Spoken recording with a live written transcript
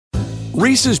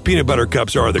Reese's Peanut Butter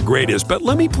Cups are the greatest, but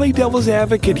let me play devil's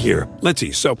advocate here. Let's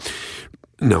see. So,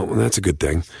 no, that's a good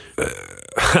thing.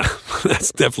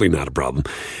 That's definitely not a problem.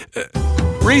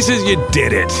 Reese's, you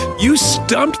did it. You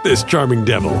stumped this charming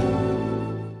devil.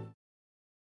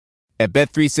 At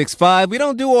Bet365, we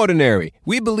don't do ordinary.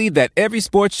 We believe that every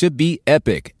sport should be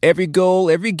epic. Every goal,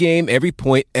 every game, every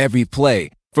point, every play.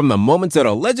 From the moments that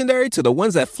are legendary to the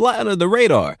ones that fly under the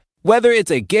radar. Whether it's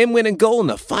a game-winning goal in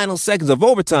the final seconds of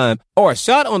overtime or a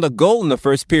shot on the goal in the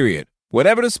first period.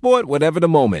 Whatever the sport, whatever the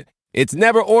moment. It's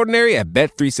never ordinary at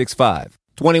Bet365.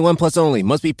 21 plus only.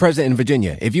 Must be present in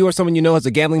Virginia. If you or someone you know has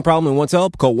a gambling problem and wants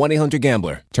help, call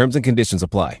 1-800-GAMBLER. Terms and conditions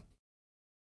apply.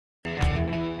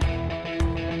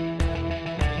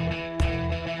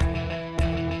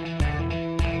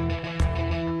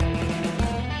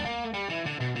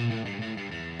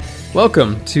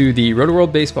 Welcome to the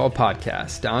Roto-World Baseball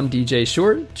Podcast. I'm DJ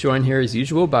Short, joined here as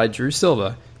usual by Drew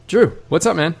Silva. Drew, what's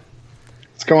up, man?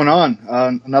 What's going on?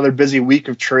 Another busy week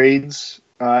of trades.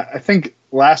 I think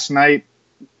last night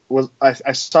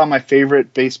I saw my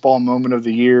favorite baseball moment of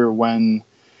the year when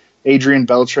Adrian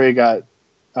Beltre got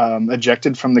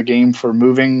ejected from the game for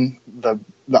moving the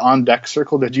on-deck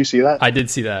circle. Did you see that? I did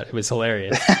see that. It was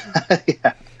hilarious.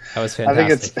 Yeah. That was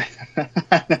fantastic.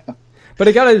 I think it's... But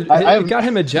it got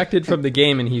him ejected from the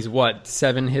game, and he's,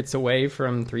 7 hits away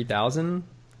from 3,000?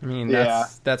 I mean,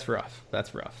 that's rough.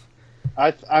 That's rough.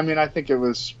 I mean, I think it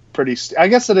was pretty... I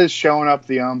guess it is showing up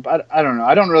the ump. I don't know.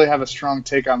 I don't really have a strong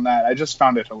take on that. I just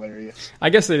found it hilarious.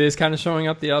 I guess it is kind of showing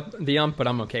up the ump, but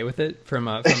I'm okay with it from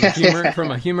a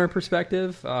humor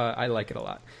perspective. I like it a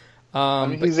lot.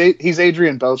 He's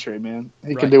Adrian Beltre, man.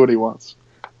 He can do what he wants.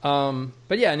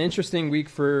 But yeah, an interesting week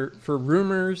for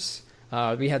rumors.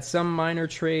 We had some minor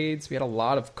trades. We had a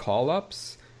lot of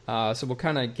call-ups. So we'll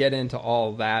kind of get into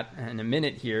all that in a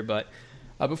minute here. But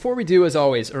before we do, as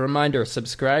always, a reminder,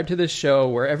 subscribe to this show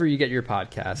wherever you get your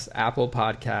podcasts. Apple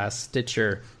Podcasts,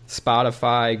 Stitcher,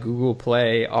 Spotify, Google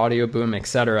Play, Audio Boom,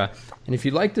 etc. And if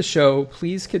you like the show,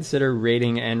 please consider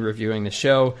rating and reviewing the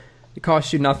show. It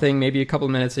costs you nothing, maybe a couple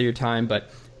minutes of your time,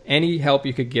 but any help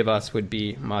you could give us would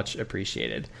be much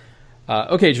appreciated.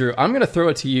 Okay, Drew, I'm going to throw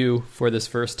it to you for this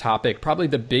first topic, probably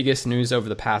the biggest news over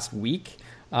the past week,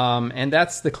 and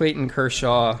that's the Clayton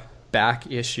Kershaw back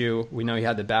issue. We know he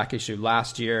had the back issue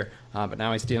last year, but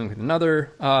now he's dealing with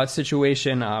another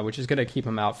situation, which is going to keep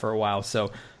him out for a while.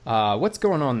 So what's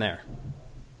going on there?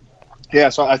 Yeah,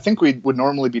 so I think we would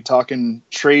normally be talking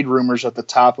trade rumors at the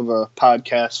top of a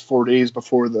podcast 4 days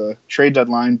before the trade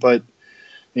deadline, but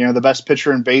the best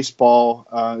pitcher in baseball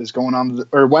is went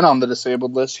on the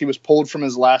disabled list. He was pulled from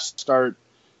his last start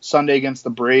Sunday against the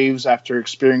Braves after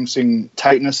experiencing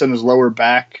tightness in his lower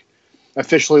back.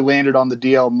 Officially landed on the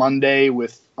DL Monday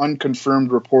with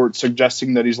unconfirmed reports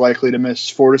suggesting that he's likely to miss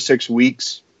 4 to 6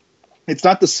 weeks. It's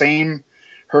not the same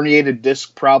herniated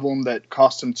disc problem that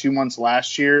cost him 2 months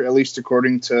last year, at least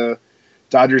according to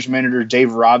Dodgers manager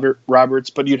Dave Roberts,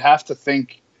 but you'd have to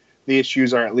think the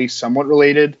issues are at least somewhat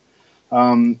related.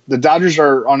 The Dodgers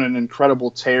are on an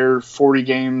incredible tear, 40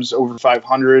 games over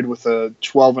 500 with a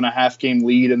 12.5 game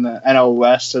lead in the NL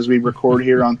West as we record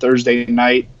here on Thursday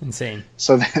night. Insane.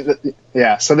 So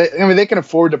they can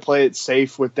afford to play it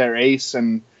safe with their ace,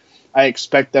 and I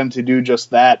expect them to do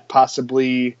just that,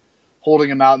 possibly holding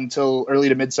him out until early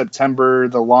to mid-September,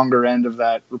 the longer end of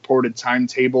that reported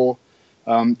timetable.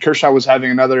 Kershaw was having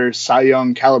another Cy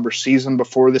Young caliber season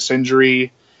before this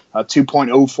injury.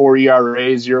 2.04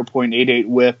 ERA, 0.88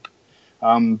 WHIP,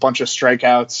 bunch of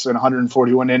strikeouts and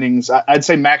 141 innings. I'd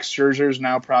say Max Scherzer is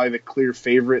now probably the clear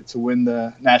favorite to win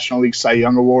the National League Cy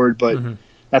Young Award, but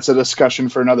that's a discussion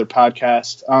for another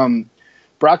podcast.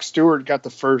 Brock Stewart got the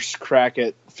first crack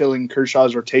at filling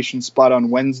Kershaw's rotation spot on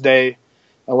Wednesday,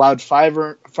 allowed five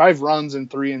runs in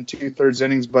 3 2/3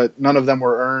 innings, but none of them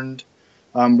were earned.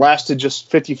 Lasted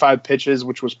just 55 pitches,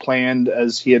 which was planned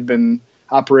as he had been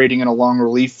operating in a long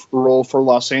relief role for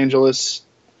Los Angeles.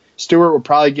 Stewart will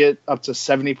probably get up to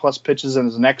 70-plus pitches in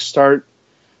his next start,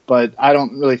 but I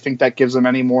don't really think that gives him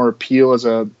any more appeal as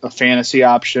a fantasy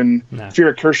option. Nah. If you're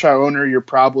a Kershaw owner, you're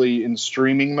probably in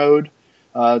streaming mode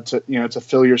to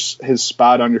fill his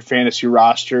spot on your fantasy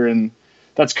roster, and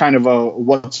that's kind of a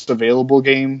what's available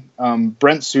game.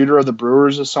 Brent Suter of the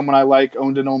Brewers is someone I like,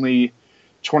 owned in only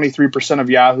 23% of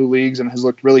Yahoo leagues and has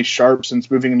looked really sharp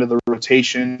since moving into the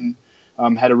rotation.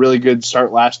 Had a really good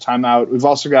start last time out. We've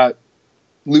also got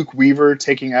Luke Weaver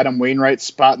taking Adam Wainwright's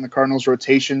spot in the Cardinals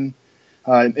rotation.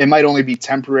 It might only be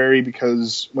temporary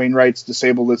because Wainwright's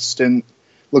disabled list stint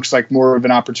looks like more of an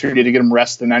opportunity to get him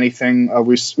rest than anything.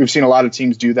 We've seen a lot of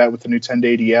teams do that with the new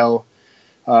 10-day DL.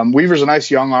 Weaver's a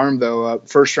nice young arm, though.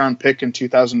 First-round pick in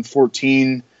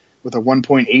 2014 with a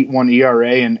 1.81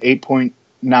 ERA and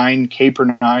 8.9 K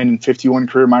per nine and 51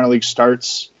 career minor league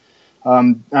starts.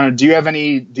 Do you have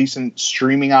any decent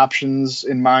streaming options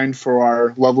in mind for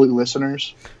our lovely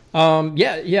listeners?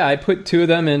 Yeah. I put two of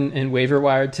them in waiver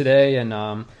wire today,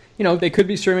 and they could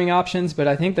be streaming options, but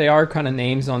I think they are kind of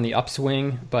names on the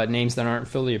upswing, but names that aren't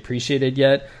fully appreciated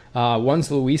yet. One's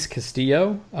Luis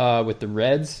Castillo with the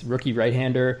Reds, rookie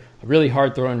right-hander, a really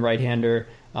hard-throwing right-hander.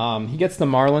 He gets the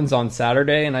Marlins on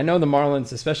Saturday, and I know the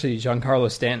Marlins, especially Giancarlo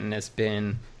Stanton, has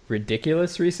been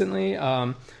ridiculous recently.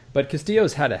 But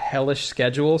Castillo's had a hellish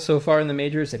schedule so far in the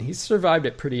majors, and he's survived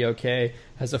it pretty okay.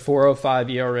 Has a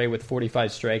 4.05 ERA with 45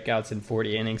 strikeouts in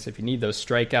 40 innings. If you need those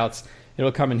strikeouts,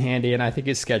 it'll come in handy, and I think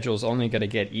his schedule is only going to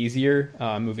get easier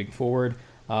moving forward.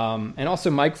 And also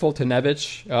Mike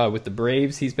Foltynewicz with the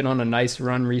Braves. He's been on a nice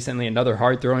run recently, another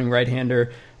hard-throwing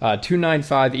right-hander.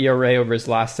 2.95 ERA over his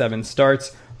last 7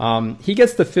 starts. He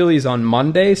gets the Phillies on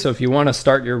Monday, so if you want to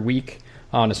start your week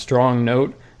on a strong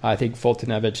note, I think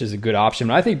Foltynewicz is a good option.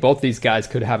 I think both these guys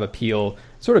could have appeal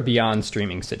sort of beyond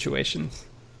streaming situations.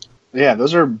 Yeah,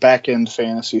 those are back-end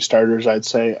fantasy starters, I'd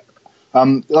say.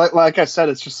 Like I said,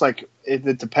 it's just like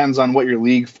it depends on what your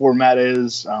league format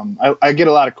is. I get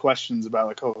a lot of questions about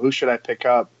like, who should I pick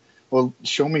up? Well,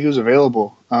 show me who's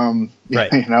available.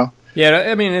 Right. Yeah,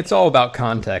 I mean, it's all about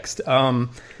context.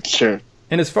 Sure.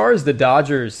 And as far as the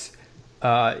Dodgers,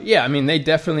 I mean, they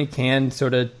definitely can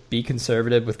sort of be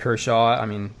conservative with Kershaw. I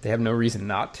mean, they have no reason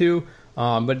not to.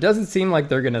 But it doesn't seem like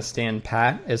they're going to stand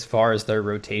pat as far as their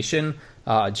rotation.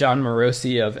 John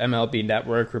Morosi of MLB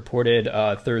Network reported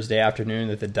Thursday afternoon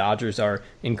that the Dodgers are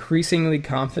increasingly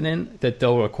confident that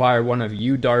they'll acquire one of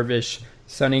Yu Darvish,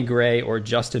 Sonny Gray, or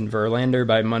Justin Verlander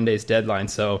by Monday's deadline.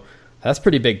 So that's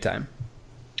pretty big time.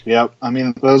 Yep. I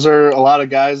mean, those are a lot of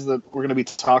guys that we're going to be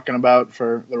talking about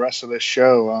for the rest of this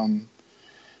show.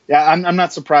 I'm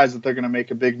not surprised that they're going to make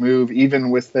a big move,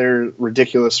 even with their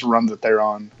ridiculous run that they're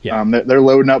on. Yeah. They're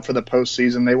loading up for the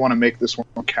postseason. They want to make this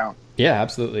one count. Yeah,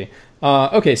 absolutely.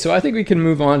 Okay, so I think we can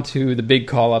move on to the big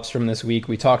call-ups from this week.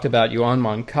 We talked about Yoan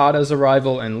Moncada's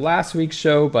arrival in last week's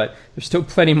show, but there's still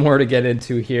plenty more to get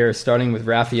into here, starting with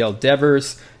Rafael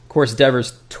Devers. Of course,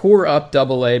 Devers tore up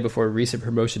AA before recent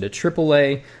promotion to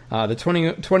AAA. The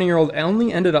 20-year-old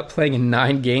only ended up playing in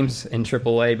 9 games in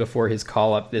AAA before his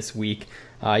call-up this week.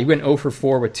 He went 0 for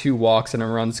 4 with 2 walks and a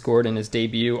run scored in his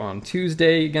debut on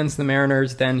Tuesday against the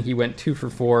Mariners. Then he went 2 for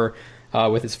 4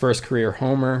 with his first career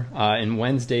homer in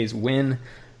Wednesday's win.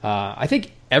 I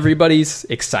think everybody's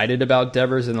excited about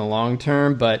Devers in the long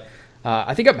term, but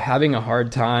I think I'm having a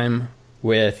hard time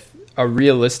with a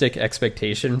realistic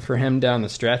expectation for him down the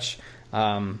stretch.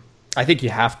 I think you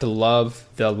have to love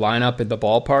the lineup at the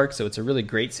ballpark, so it's a really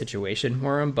great situation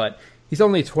for him, but he's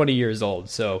only 20 years old,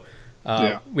 so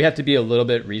we have to be a little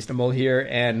bit reasonable here,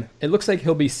 and it looks like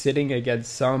he'll be sitting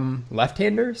against some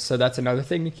left-handers, so that's another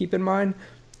thing to keep in mind.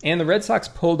 And the Red Sox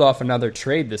pulled off another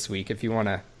trade this week, if you want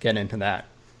to get into that.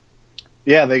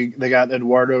 Yeah, they got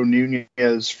Eduardo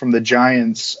Nunez from the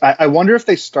Giants. I wonder if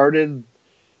they started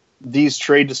these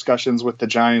trade discussions with the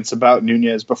Giants about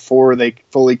Nunez before they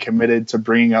fully committed to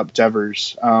bringing up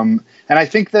Devers. And I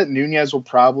think that Nunez will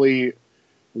probably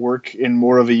work in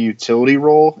more of a utility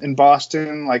role in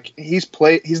Boston. Like he's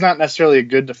not necessarily a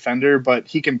good defender, but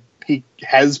he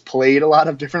has played a lot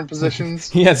of different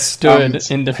positions. He has stood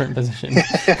in different positions.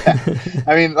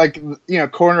 I mean,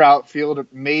 corner outfield,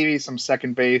 maybe some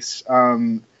second base.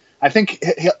 I think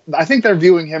they're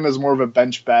viewing him as more of a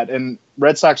bench bat, and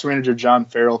Red Sox manager John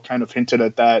Farrell kind of hinted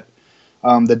at that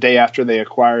the day after they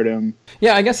acquired him.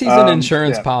 Yeah, I guess he's an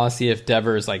insurance policy if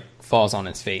Devers falls on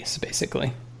his face,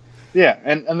 basically. Yeah,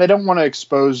 and they don't want to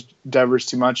expose Devers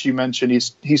too much. You mentioned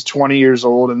he's 20 years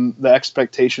old, and the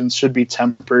expectations should be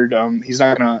tempered. He's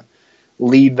not going to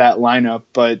lead that lineup,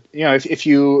 but if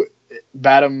you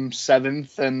bat him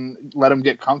 7th and let him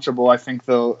get comfortable, I think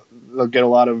they'll get a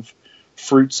lot of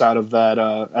fruits out of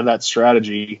that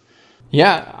strategy.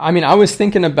 Yeah, I mean, I was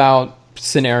thinking about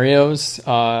scenarios.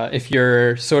 If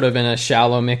you're sort of in a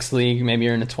shallow mixed league, maybe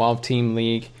you're in a 12-team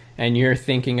league, and you're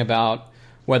thinking about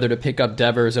whether to pick up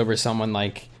Devers over someone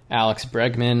like Alex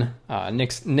Bregman,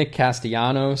 Nick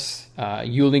Castellanos,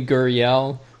 Yuli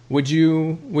Gurriel. Would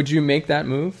you make that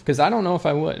move? Because I don't know if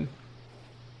I would.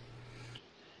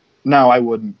 No, I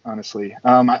wouldn't, honestly.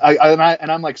 I'm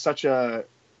like such a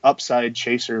upside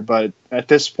chaser, but at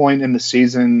this point in the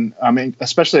season, I mean,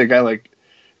 especially a guy like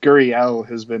Gurriel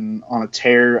has been on a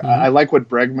tear. Mm-hmm. I like what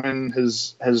Bregman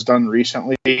has done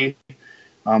recently.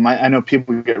 I know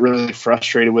people get really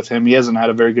frustrated with him. He hasn't had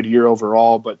a very good year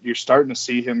overall, but you're starting to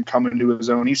see him come into his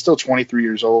own. He's still 23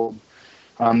 years old.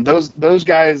 Those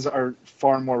guys are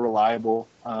far more reliable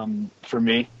for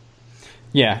me.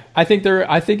 Yeah, I think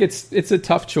it's a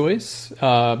tough choice,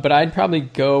 but I'd probably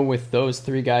go with those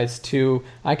three guys too.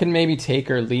 I can maybe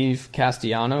take or leave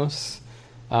Castellanos.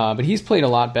 But he's played a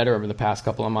lot better over the past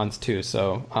couple of months too,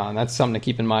 so that's something to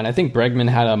keep in mind. I think Bregman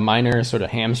had a minor sort of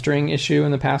hamstring issue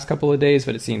in the past couple of days,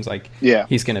 but it seems like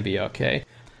he's going to be okay.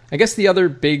 I guess the other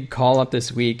big call-up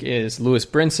this week is Lewis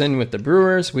Brinson with the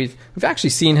Brewers. We've actually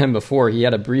seen him before. He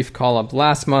had a brief call-up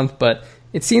last month, but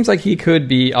it seems like he could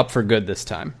be up for good this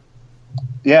time.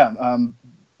 Yeah,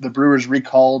 the Brewers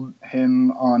recalled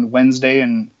him on Wednesday,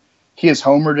 and he has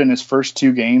homered in his first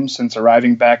 2 games since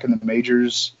arriving back in the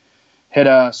majors. Hit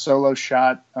a solo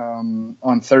shot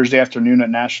on Thursday afternoon at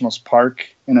Nationals Park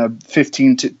in a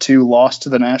 15-2 loss to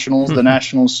the Nationals. The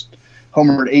Nationals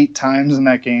homered 8 times in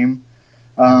that game.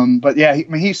 But yeah,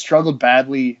 he struggled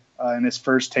badly in his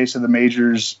first taste of the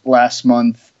majors last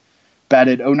month.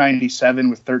 Batted .097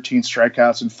 with 13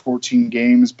 strikeouts in 14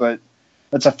 games, but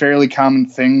that's a fairly common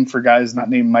thing for guys not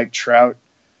named Mike Trout.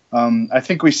 I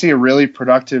think we see a really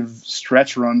productive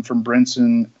stretch run from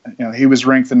Brinson. He was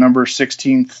ranked the number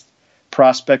 16th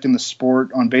prospect in the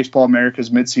sport on Baseball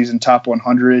America's midseason top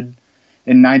 100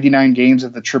 in 99 games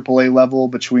at the AAA level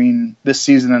between this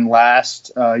season and last.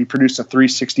 He produced a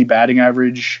 .360 batting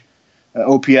average,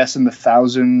 OPS in the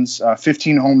thousands,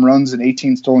 15 home runs and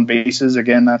 18 stolen bases.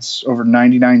 Again, that's over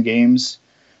 99 games.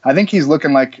 I think he's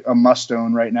looking like a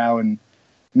must-own right now in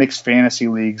mixed fantasy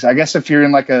leagues. I guess if you're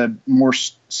in like a more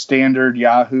standard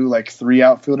Yahoo like 3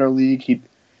 outfielder league,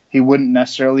 he wouldn't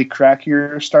necessarily crack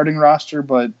your starting roster,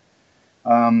 but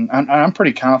I'm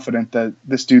pretty confident that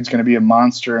this dude's going to be a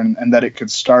monster and that it could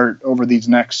start over these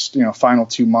next, final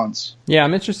 2 months. Yeah,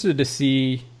 I'm interested to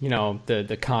see,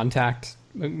 the contact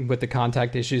with the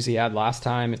contact issues he had last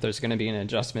time, if there's going to be an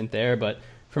adjustment there. But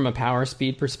from a power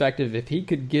speed perspective, if he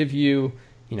could give you,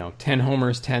 10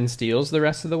 homers, 10 steals the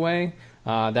rest of the way,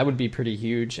 that would be pretty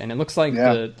huge. And it looks like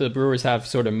the Brewers have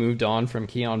sort of moved on from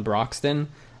Keon Broxton.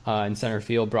 In center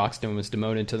field, Broxton was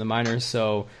demoted to the minors,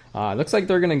 so it looks like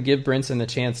they're going to give Brinson the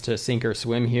chance to sink or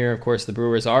swim here. Of course, the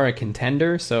Brewers are a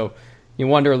contender, so you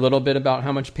wonder a little bit about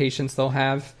how much patience they'll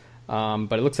have,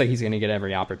 but it looks like he's going to get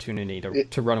every opportunity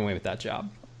to run away with that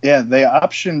job. Yeah, they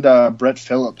optioned Brett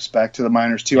Phillips back to the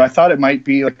minors, too. Yeah. I thought it might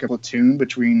be like a platoon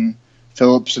between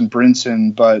Phillips and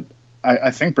Brinson, but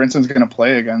I think Brinson's going to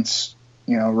play against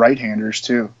right-handers,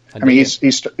 too. I mean,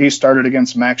 he started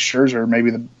against Max Scherzer,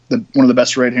 maybe one of the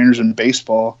best right-handers in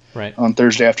baseball, on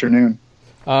Thursday afternoon.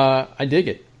 I dig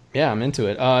it. Yeah, I'm into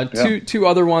it. Two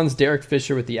other ones, Derek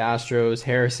Fisher with the Astros,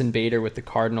 Harrison Bader with the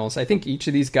Cardinals. I think each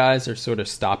of these guys are sort of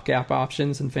stopgap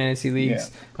options in fantasy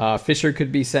leagues. Yeah. Fisher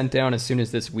could be sent down as soon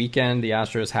as this weekend. The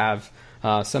Astros have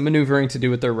some maneuvering to do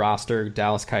with their roster.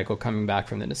 Dallas Keuchel coming back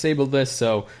from the disabled list.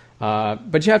 So,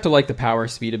 but you have to like the power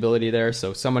speed ability there,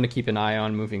 so someone to keep an eye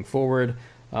on moving forward.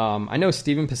 I know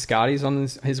Steven Piscotty's on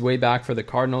his way back for the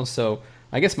Cardinals, so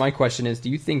I guess my question is, do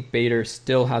you think Bader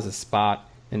still has a spot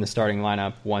in the starting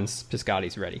lineup once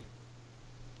Piscotty's ready?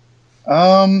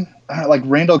 Like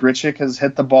Randall Grichuk has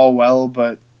hit the ball well,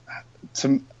 but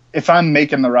if I'm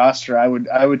making the roster, I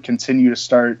would continue to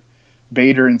start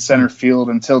Bader in center field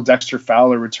until Dexter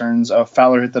Fowler returns.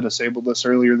 Fowler hit the disabled list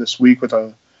earlier this week with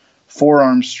a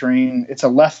forearm strain. It's a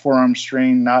left forearm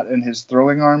strain, not in his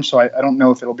throwing arm, so I don't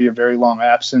know if it'll be a very long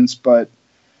absence, but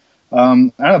I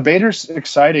don't know. Bader's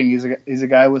exciting. He's a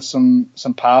guy with some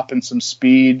pop and some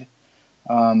speed.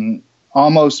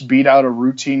 Almost beat out a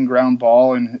routine ground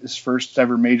ball in his first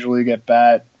ever major league at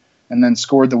bat, and then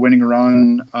scored the winning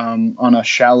run on a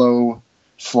shallow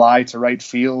fly to right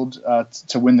field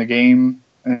to win the game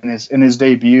in his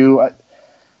debut.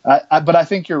 But I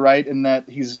think you're right in that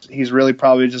he's really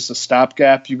probably just a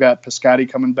stopgap. You got Piscotty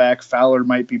coming back. Fowler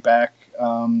might be back,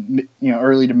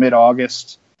 early to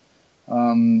mid-August.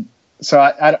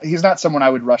 So he's not someone I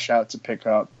would rush out to pick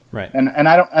up. Right. And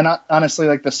honestly,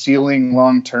 like, the ceiling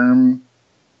long term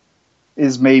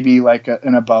is maybe like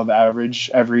an above average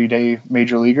everyday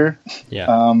major leaguer.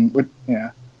 Yeah.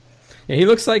 Yeah. Yeah. He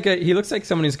looks like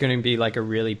someone who's going to be like a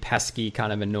really pesky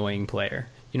kind of annoying player.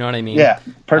 You know what I mean? Yeah,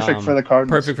 perfect for the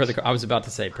Cardinals. I was about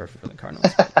to say perfect for the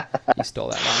Cardinals. You stole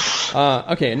that line.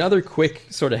 Okay, another quick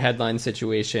sort of headline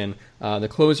situation. The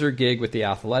closer gig with the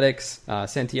Athletics.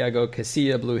 Santiago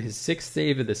Casilla blew his 6th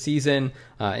save of the season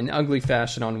in ugly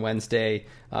fashion on Wednesday.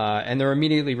 And there were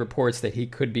immediately reports that he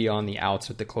could be on the outs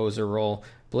with the closer role.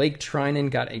 Blake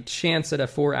Treinen got a chance at a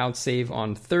 4-out save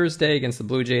on Thursday against the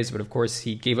Blue Jays, but of course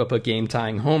he gave up a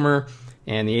game-tying homer.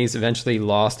 and the A's eventually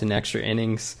lost in extra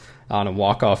innings on a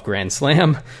walk-off grand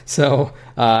slam. So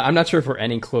I'm not sure if we're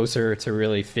any closer to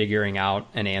really figuring out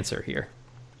an answer here.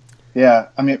 Yeah,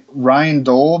 I mean, Ryan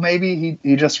Dole, maybe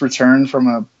he just returned from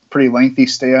a pretty lengthy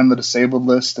stay on the disabled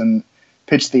list and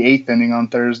pitched the 8th inning on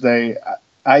Thursday.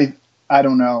 I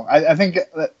don't know. I think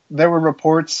that there were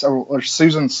reports, or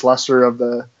Susan Slusser of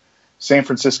the San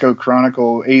Francisco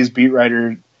Chronicle, A's beat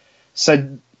writer,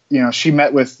 said, she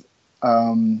met with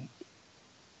Bob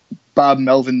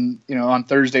Melvin, on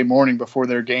Thursday morning before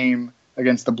their game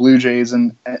against the Blue Jays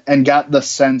and got the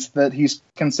sense that he's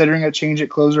considering a change at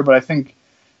closer. But I think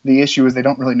the issue is they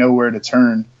don't really know where to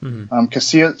turn. Mm-hmm.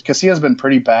 Casillas been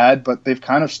pretty bad, but they've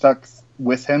kind of stuck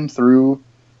with him through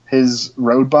his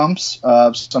road bumps.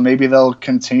 So maybe they'll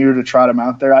continue to trot him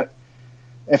out there.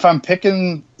 If I'm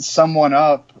picking someone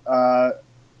up,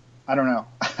 I don't know.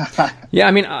 Yeah,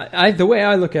 I mean, the way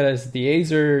I look at it is the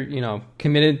A's are,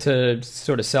 committed to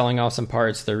sort of selling off some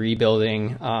parts. They're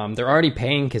rebuilding. They're already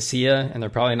paying Casilla, and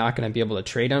they're probably not going to be able to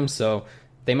trade him. So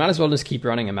they might as well just keep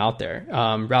running him out there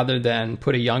rather than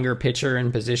put a younger pitcher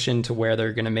in position to where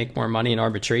they're going to make more money in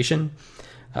arbitration.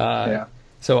 Yeah.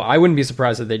 So I wouldn't be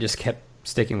surprised if they just kept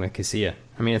sticking with Casilla.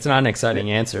 I mean, it's not an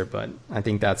exciting answer, but I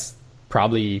think that's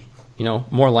probably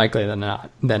more likely than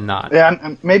not. Yeah,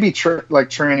 and maybe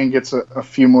Training gets a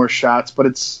few more shots, but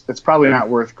it's probably not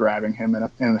worth grabbing him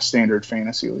in a standard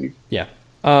fantasy league. Yeah.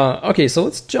 Okay, so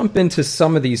let's jump into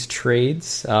some of these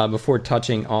trades before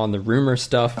touching on the rumor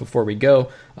stuff before we go.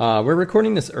 We're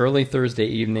recording this early Thursday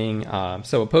evening,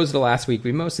 so opposed to last week,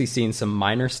 we've mostly seen some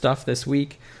minor stuff this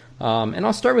week. And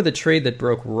I'll start with a trade that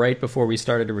broke right before we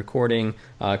started recording.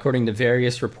 According to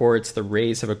various reports, the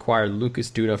Rays have acquired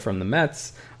Lucas Duda from the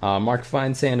Mets. Mark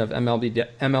Feinsand of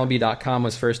MLB.com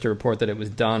was first to report that it was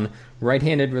done.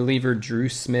 Right-handed reliever Drew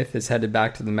Smith is headed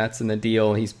back to the Mets in the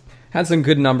deal. He's had some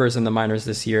good numbers in the minors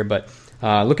this year, but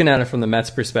looking at it from the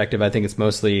Mets perspective, I think it's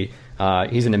mostly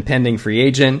he's an impending free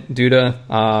agent, Duda,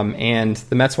 and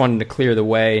the Mets wanted to clear the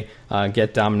way,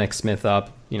 get Dominic Smith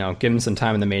up, give him some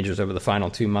time in the majors over the final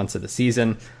 2 months of the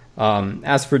season.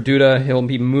 As for Duda, he'll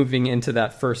be moving into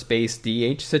that first base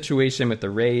DH situation with the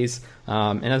Rays,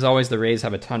 and as always, the Rays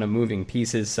have a ton of moving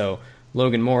pieces, so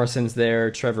Logan Morrison's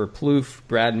there, Trevor Plouffe,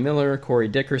 Brad Miller, Corey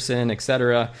Dickerson,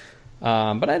 etc.,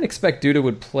 but I'd expect Duda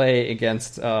would play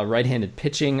against right-handed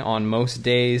pitching on most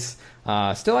days.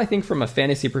 Still, I think from a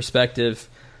fantasy perspective,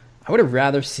 I would have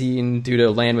rather seen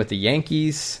Duda land with the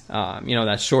Yankees.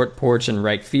 That short porch in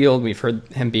right field. We've heard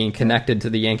him being connected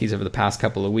to the Yankees over the past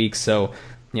couple of weeks. So,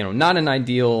 not an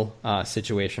ideal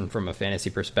situation from a fantasy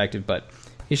perspective, but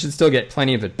he should still get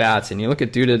plenty of at-bats. And you look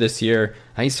at Duda this year,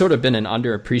 he's sort of been an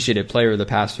underappreciated player the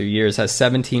past few years, has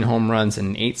 17 home runs and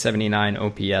an 879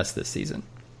 OPS this season.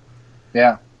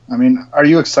 Yeah. I mean, are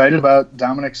you excited about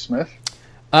Dominic Smith?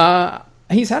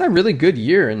 He's had a really good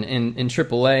year in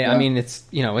AAA. Yeah. I mean,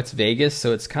 it's Vegas,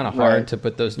 so it's kind of hard to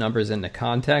put those numbers into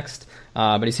context.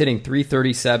 But he's hitting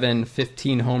 .337,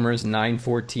 15 homers,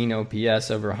 914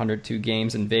 OPS over 102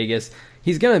 games in Vegas.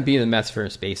 He's going to be the Mets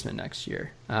first baseman next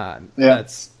year.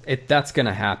 That's going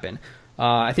to happen.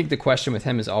 I think the question with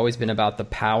him has always been about the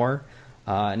power,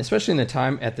 and especially in the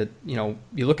time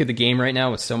you look at the game right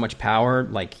now with so much power,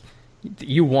 like.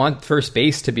 You want first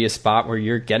base to be a spot where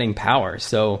you're getting power.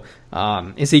 So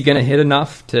is he going to hit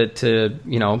enough to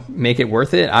make it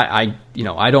worth it? I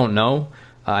don't know.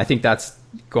 I think that's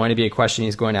going to be a question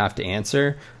he's going to have to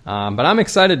answer. But I'm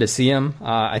excited to see him.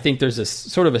 I think there's a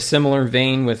sort of a similar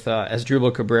vein with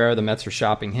Asdrubal Cabrera. The Mets are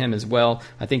shopping him as well.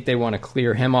 I think they want to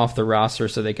clear him off the roster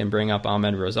so they can bring up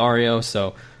Ahmed Rosario.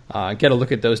 So get a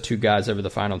look at those two guys over the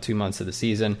final 2 months of the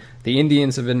season. The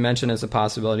Indians have been mentioned as a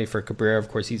possibility for Cabrera. Of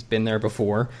course, he's been there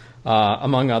before,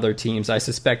 among other teams. I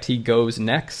suspect he goes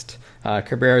next.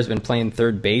 Cabrera has been playing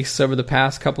third base over the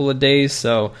past couple of days,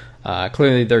 so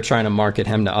clearly they're trying to market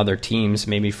him to other teams,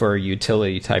 maybe for a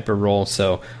utility type of role.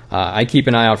 So I keep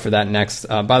an eye out for that next.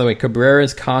 By the way,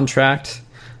 Cabrera's contract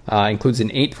includes an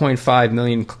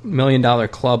 $8.5 million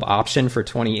club option for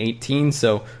 2018.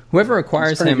 So whoever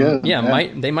acquires him,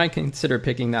 they might consider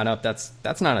picking that up.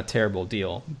 That's not a terrible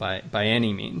deal by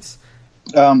any means.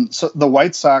 So the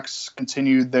White Sox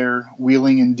continued their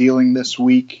wheeling and dealing this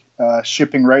week,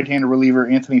 shipping right-handed reliever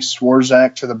Anthony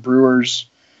Swarzak to the Brewers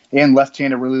and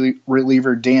left-handed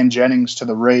reliever Dan Jennings to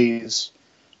the Rays.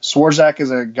 Swarzak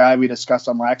is a guy we discussed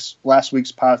on last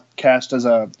week's podcast as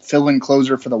a fill-in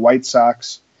closer for the White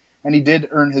Sox, and he did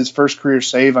earn his first career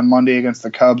save on Monday against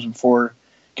the Cubs before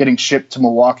getting shipped to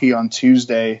Milwaukee on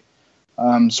Tuesday.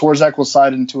 Swarzak will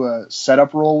slide into a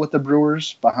setup role with the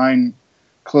Brewers behind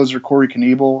closer Corey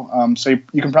Knebel, so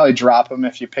you can probably drop him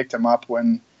if you picked him up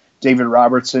when David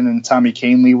Robertson and Tommy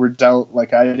Kahnle were dealt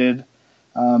like I did.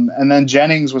 And then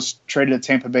Jennings was traded to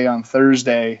Tampa Bay on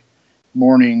Thursday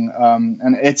morning,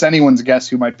 and it's anyone's guess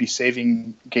who might be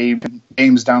saving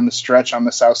games down the stretch on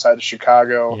the south side of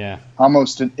Chicago. Yeah.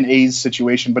 Almost an A's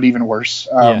situation, but even worse.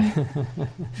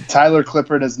 Tyler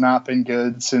Clippard has not been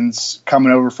good since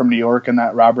coming over from New York in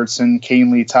that Robertson,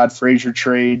 Kahnle, Todd Frazier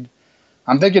trade.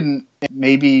 I'm thinking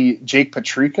maybe Jake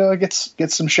Patrica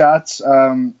gets some shots.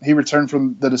 He returned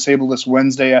from the disabled list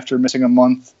Wednesday after missing a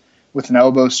month with an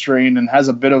elbow strain and has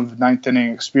a bit of ninth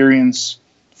inning experience.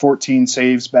 14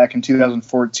 saves back in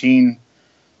 2014.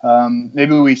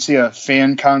 Maybe we see a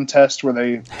fan contest where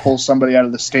they pull somebody out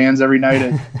of the stands every night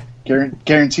at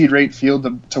guaranteed rate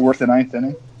field to work the ninth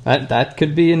inning. That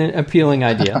could be an appealing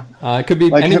idea. It could be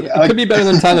it could be better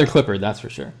than Tyler Clippard, that's for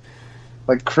sure.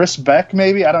 Like Chris Beck,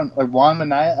 maybe Juan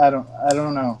Minaya. I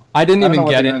don't know. I didn't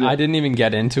even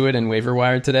get into it in waiver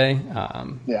wire today.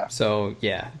 Yeah. So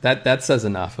yeah, that says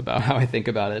enough about how I think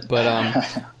about it. But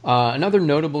another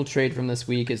notable trade from this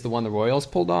week is the one the Royals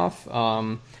pulled off.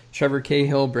 Trevor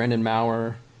Cahill, Brandon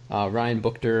Maurer, Ryan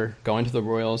Buchter going to the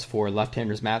Royals for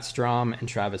left-handers Matt Strahm and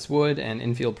Travis Wood and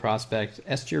infield prospect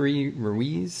Esteury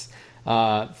Ruiz.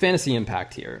 Fantasy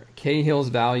impact here. Cahill's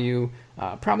value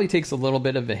probably takes a little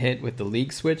bit of a hit with the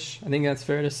league switch. I think that's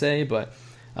fair to say, but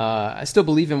I still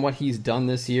believe in what he's done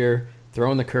this year,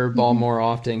 throwing the curveball more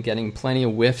often, getting plenty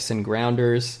of whiffs and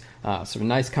grounders. So a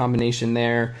nice combination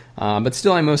there. But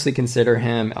still, I mostly consider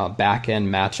him a back-end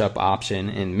matchup option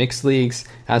in mixed leagues.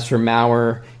 As for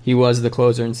Maurer, he was the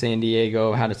closer in San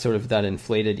Diego, had a sort of that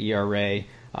inflated ERA.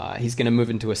 He's going to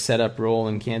move into a setup role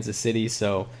in Kansas City,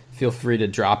 so feel free to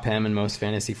drop him in most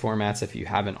fantasy formats if you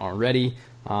haven't already.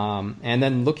 And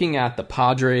then looking at the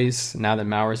Padres, now that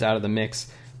Maurer's out of the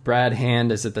mix, Brad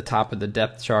Hand is at the top of the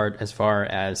depth chart as far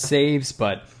as saves,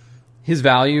 but his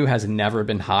value has never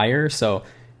been higher. So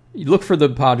you look for the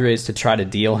Padres to try to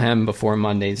deal him before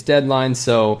Monday's deadline.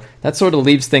 So that sort of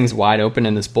leaves things wide open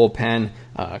in this bullpen.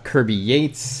 Kirby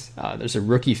Yates, there's a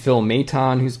rookie Phil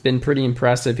Maton who's been pretty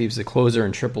impressive. He was a closer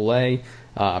in AAA.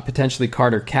 Potentially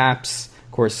Carter Capps.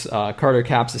 Of course, Carter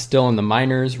Capps is still in the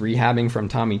minors, rehabbing from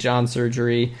Tommy John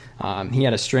surgery. He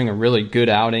had a string of really good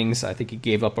outings. I think he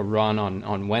gave up a run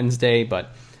on Wednesday,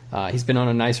 but he's been on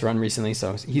a nice run recently,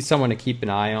 so he's someone to keep an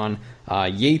eye on.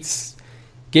 Yates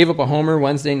gave up a homer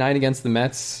Wednesday night against the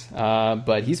Mets,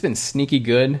 but he's been sneaky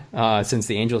good since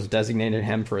the Angels designated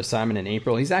him for assignment in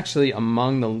April. He's actually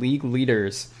among the league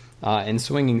leaders in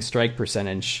swinging strike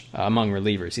percentage among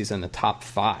relievers. He's in the top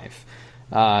 5.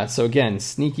 So again,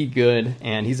 sneaky good,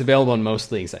 and he's available in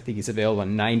most leagues. I think he's available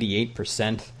in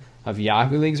 98% of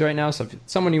Yahoo leagues right now. So if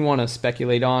it's someone you want to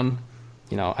speculate on,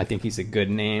 I think he's a good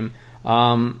name.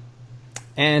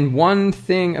 And one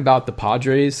thing about the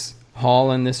Padres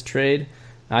haul in this trade,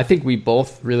 I think we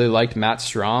both really liked Matt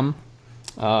Strahm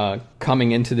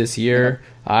coming into this year.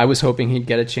 I was hoping he'd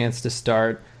get a chance to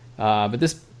start, but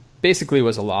this basically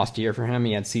was a lost year for him.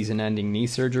 He had season-ending knee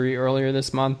surgery earlier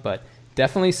this month, but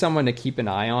definitely someone to keep an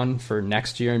eye on for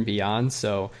next year and beyond.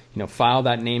 So, file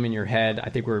that name in your head. I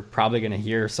think we're probably going to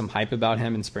hear some hype about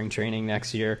him in spring training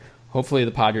next year. Hopefully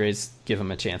the Padres give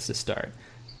him a chance to start.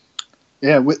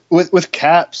 Yeah, with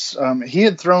Capps, he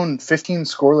had thrown 15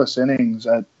 scoreless innings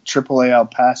at AAA El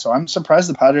Paso. I'm surprised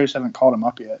the Padres haven't called him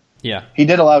up yet. Yeah. He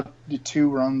did allow 2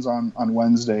 runs on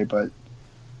Wednesday, but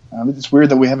it's weird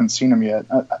that we haven't seen him yet.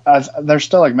 They're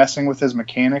still messing with his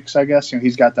mechanics, I guess.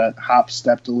 He's got that hop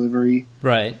step delivery.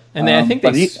 Right. And I think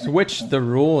they switched the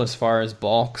rule as far as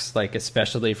balks,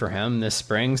 especially for him this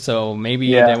spring. So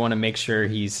maybe they want to make sure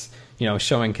he's,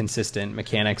 showing consistent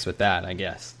mechanics with that, I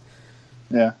guess.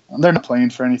 Yeah. They're not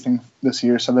playing for anything this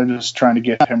year, so they're just trying to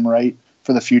get him right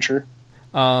for the future.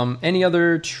 Any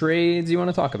other trades you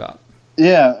want to talk about?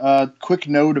 Yeah, quick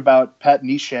note about Pat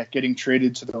Neshek getting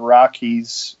traded to the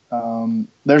Rockies.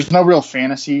 There's no real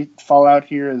fantasy fallout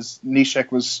here, as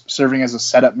Neshek was serving as a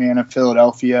setup man in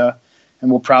Philadelphia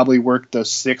and will probably work the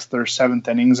 6th or 7th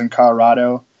innings in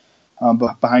Colorado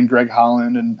behind Greg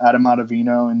Holland and Adam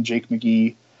Ottavino and Jake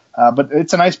McGee. But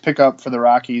it's a nice pickup for the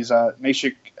Rockies.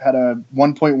 Neshek had a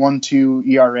 1.12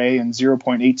 ERA and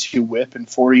 0.82 whip in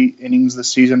 40 innings this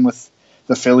season with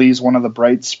the Phillies, one of the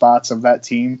bright spots of that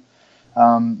team.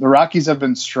 The Rockies have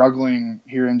been struggling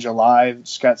here in July.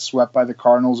 Just got swept by the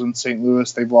Cardinals in St.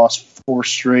 Louis. They've lost 4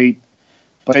 straight,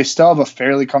 but they still have a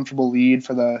fairly comfortable lead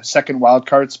for the second wild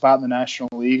card spot in the National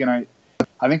League. And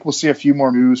I think we'll see a few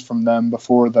more moves from them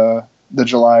before the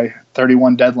July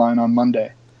 31 deadline on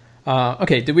Monday.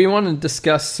 Okay, do we want to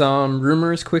discuss some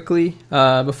rumors quickly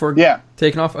before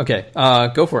taking off? Okay,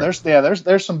 go for it.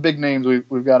 There's some big names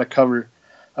we've got to cover.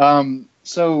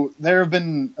 So there have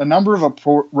been a number of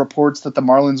reports that the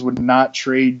Marlins would not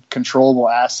trade controllable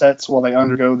assets while they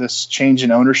undergo this change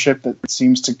in ownership that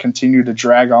seems to continue to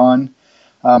drag on.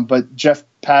 But Jeff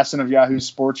Passan of Yahoo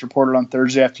Sports reported on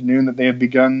Thursday afternoon that they have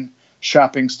begun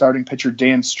shopping starting pitcher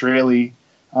Dan Straley.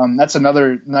 That's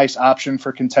another nice option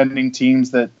for contending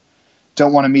teams that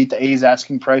don't want to meet the A's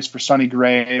asking price for Sonny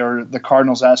Gray or the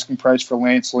Cardinals asking price for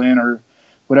Lance Lynn or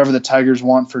whatever the Tigers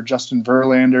want for Justin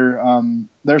Verlander.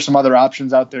 There's some other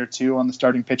options out there, too, on the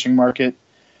starting pitching market.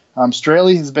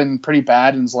 Straley has been pretty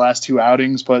bad in his last 2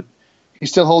 outings, but he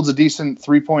still holds a decent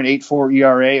 3.84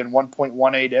 ERA and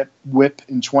 1.18 whip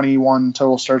in 21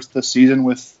 total starts this season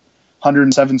with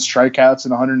 107 strikeouts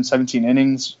and 117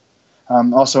 innings.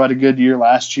 Also had a good year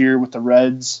last year with the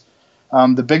Reds.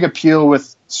 The big appeal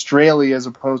with Straley, as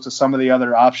opposed to some of the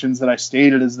other options that I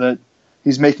stated, is that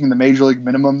he's making the major league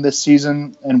minimum this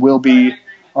season and will be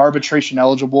arbitration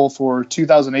eligible for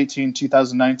 2018,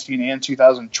 2019, and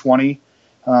 2020.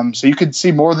 So you could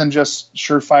see more than just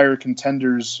surefire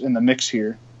contenders in the mix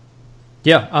here.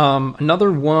 Yeah,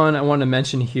 another one I wanted to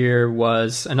mention here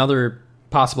was another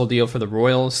possible deal for the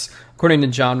Royals. According to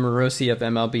John Morosi of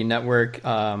MLB Network,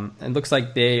 it looks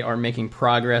like they are making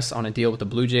progress on a deal with the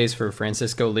Blue Jays for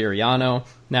Francisco Liriano.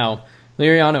 Now,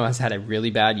 Liriano has had a really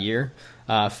bad year,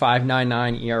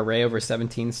 5.99 ERA over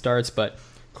 17 starts, but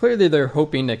clearly they're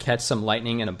hoping to catch some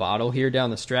lightning in a bottle here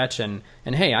down the stretch. And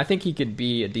hey, I think he could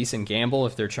be a decent gamble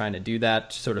if they're trying to do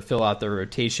that, to sort of fill out their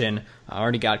rotation.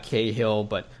 Already got Cahill,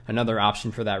 but another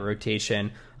option for that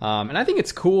rotation. And I think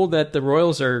it's cool that the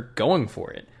Royals are going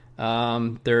for it.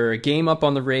 They're a game up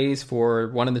on the Rays for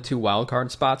one of the 2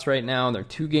 wildcard spots right now. They're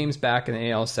 2 games back in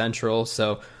the AL Central,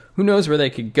 so who knows where they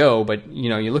could go. But,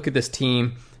 you look at this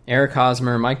team, Eric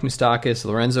Hosmer, Mike Moustakas,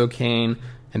 Lorenzo Cain,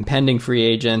 and pending free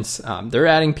agents. They're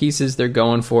adding pieces. They're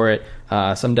going for it.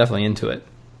 So I'm definitely into it.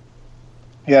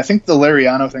 Yeah, I think the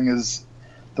Liriano thing is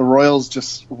the Royals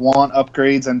just want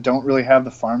upgrades and don't really have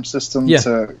the farm system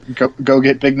to go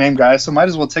get big-name guys, so might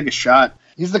as well take a shot.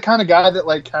 He's the kind of guy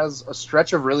that has a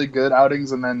stretch of really good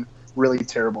outings and then really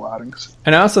terrible outings.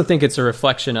 And I also think it's a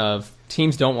reflection of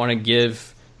teams don't want to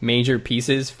give major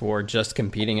pieces for just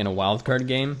competing in a wild card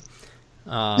game.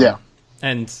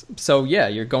 And so,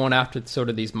 you're going after sort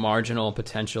of these marginal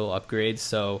potential upgrades.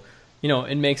 So,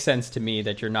 it makes sense to me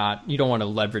that you don't want to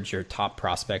leverage your top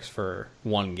prospects for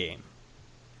one game.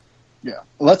 Yeah.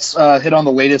 Let's hit on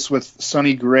the latest with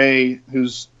Sonny Gray,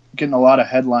 who's getting a lot of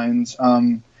headlines.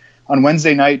 On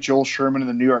Wednesday night, Joel Sherman of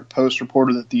the New York Post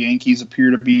reported that the Yankees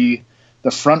appear to be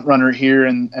the front runner here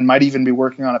and might even be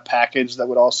working on a package that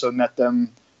would also net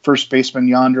them first baseman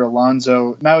Yonder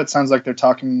Alonso. Now it sounds like they're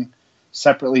talking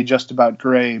separately just about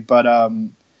Gray, but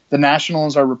the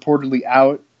Nationals are reportedly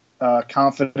out,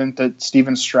 confident that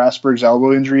Steven Strasburg's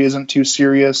elbow injury isn't too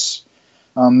serious.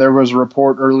 There was a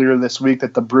report earlier this week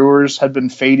that the Brewers had been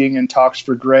fading in talks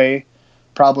for Gray,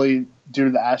 probably due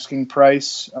to the asking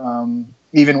price.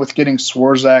 Even with getting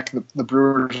Swarzak, the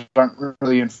Brewers aren't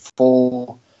really in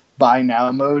full buy now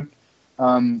mode.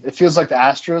 It feels like the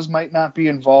Astros might not be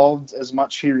involved as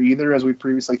much here either, as we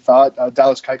previously thought.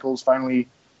 Dallas Keuchel is finally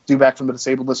due back from the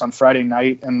disabled list on Friday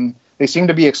night, and they seem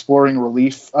to be exploring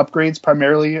relief upgrades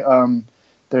primarily.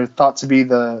 They're thought to be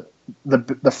the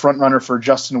front runner for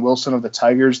Justin Wilson of the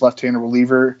Tigers, left-handed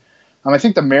reliever. I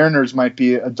think the Mariners might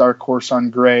be a dark horse on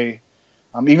Gray.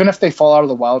 Even if they fall out of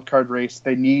the wild card race,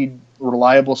 they need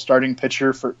reliable starting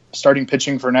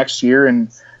pitching for next year,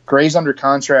 and Gray's under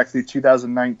contract through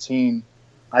 2019.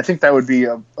 I think that would be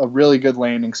a really good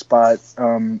landing spot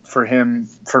for him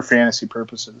for fantasy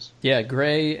purposes. Yeah,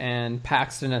 Gray and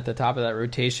Paxton at the top of that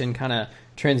rotation, kind of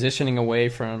transitioning away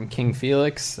from King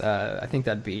Felix. I think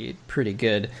that'd be pretty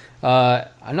good.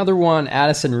 Another one,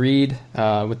 Addison Reed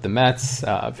with the Mets,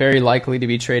 very likely to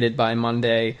be traded by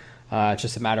Monday. It's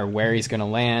just a matter of where he's going to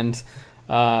land.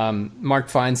 Mark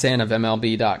Feinsand of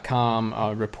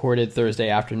MLB.com reported Thursday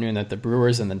afternoon that the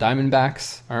Brewers and the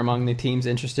Diamondbacks are among the teams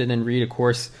interested in Reed. Of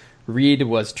course, Reed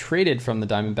was traded from the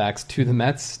Diamondbacks to the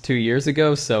Mets 2 years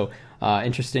ago, so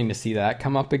interesting to see that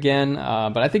come up again.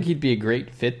 But I think he'd be a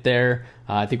great fit there.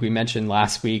 I think we mentioned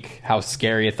last week how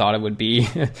scary I thought it would be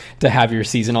to have your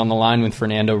season on the line with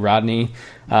Fernando Rodney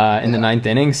in the ninth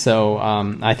inning. So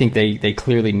I think they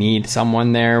clearly need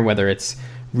someone there, whether it's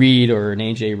Reed or an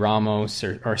AJ Ramos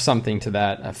or something to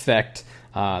that effect.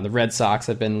 The Red Sox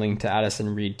have been linked to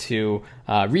Addison Reed too.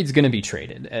 Reed's going to be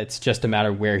traded. It's just a matter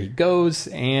of where he goes,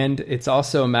 and it's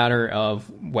also a matter of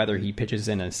whether he pitches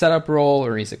in a setup role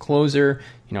or he's a closer.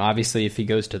 Obviously, if he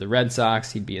goes to the Red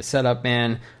Sox, he'd be a setup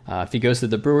man. If he goes to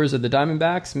the Brewers or the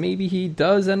Diamondbacks, maybe he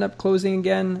does end up closing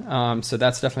again. So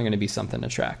that's definitely going to be something to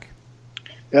track.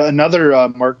 Another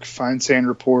Mark Feinsand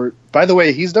report. By the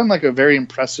way, he's done like a very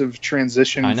impressive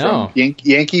transition from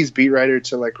Yankees beat writer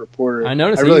to like reporter. I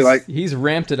noticed he's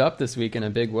ramped it up this week in a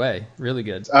big way. Really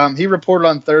good. He reported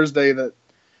on Thursday that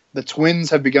the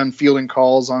Twins have begun fielding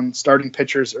calls on starting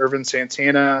pitchers Ervin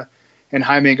Santana and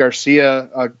Jaime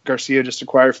Garcia. Garcia just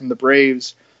acquired from the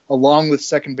Braves, along with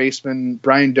second baseman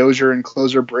Brian Dozier and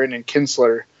closer Brandon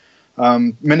Kinsler.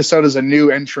 Minnesota's a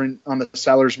new entrant on the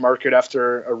sellers market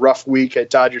after a rough week at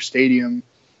Dodger Stadium.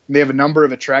 They have a number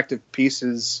of attractive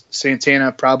pieces,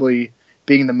 Santana probably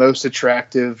being the most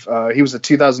attractive. He was a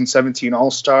 2017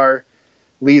 All-Star,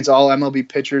 leads all MLB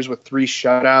pitchers with 3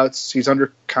 shutouts. He's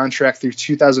under contract through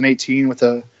 2018 with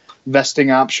a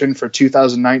vesting option for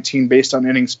 2019 based on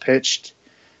innings pitched.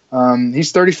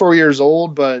 He's 34 years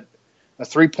old, but a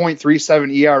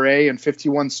 3.37 ERA and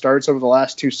 51 starts over the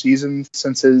last 2 seasons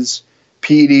since his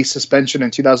PED suspension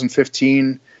in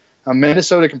 2015.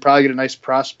 Minnesota can probably get a nice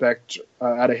prospect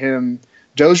out of him.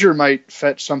 Dozier might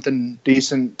fetch something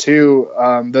decent too,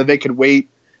 though they could wait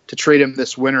to trade him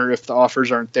this winter if the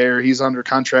offers aren't there. He's under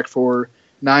contract for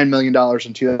 $9 million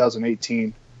in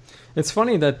 2018. It's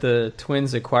funny that the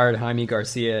Twins acquired Jaime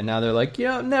Garcia, and now they're like,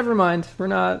 yeah, never mind. We're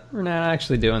not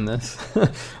actually doing this.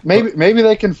 maybe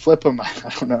they can flip him. I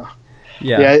don't know.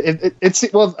 Yeah. It's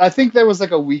well, I think there was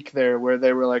like a week there where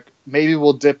they were like, maybe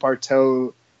we'll dip our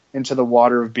toe into the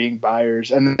water of being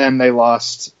buyers, and then they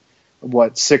lost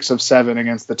 6 of 7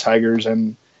 against the Tigers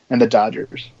and the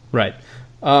Dodgers. Right.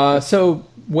 So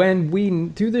when we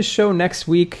do this show next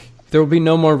week, there will be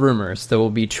no more rumors. There will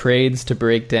be trades to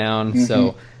break down. Mm-hmm.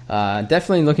 So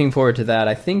definitely looking forward to that.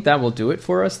 I think that will do it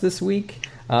for us this week.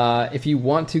 If you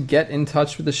want to get in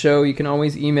touch with the show, you can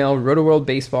always email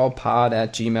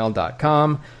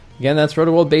rotoworldbaseballpod@gmail.com. Again, that's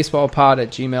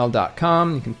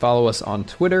rotoworldbaseballpod@gmail.com. You can follow us on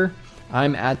Twitter.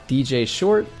 I'm at DJ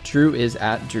Short. Drew is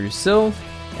at Drew Silv.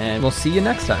 And we'll see you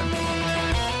next time.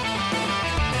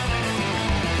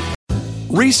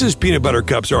 Reese's Peanut Butter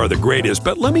Cups are the greatest,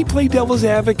 but let me play devil's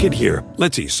advocate here.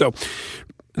 Let's see. So,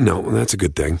 no, that's a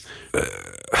good thing.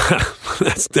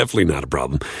 That's definitely not a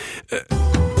problem.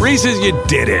 Reese's, you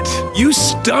did it. You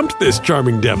stumped this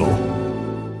charming devil.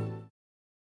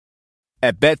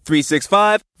 At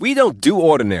Bet365, we don't do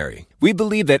ordinary. We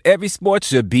believe that every sport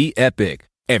should be epic.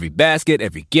 Every basket,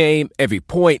 every game, every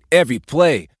point, every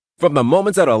play. From the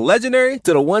moments that are legendary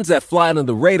to the ones that fly under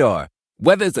the radar.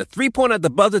 Whether it's a 3-pointer at the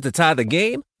buzzer to tie the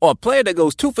game or a player that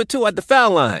goes 2 for 2 at the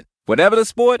foul line. Whatever the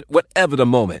sport, whatever the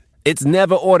moment. It's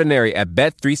never ordinary at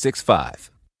Bet365.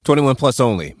 21 plus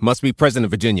only. Must be present in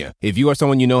Virginia. If you or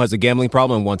someone you know has a gambling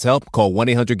problem and wants help, call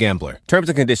 1-800-GAMBLER. Terms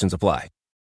and conditions apply.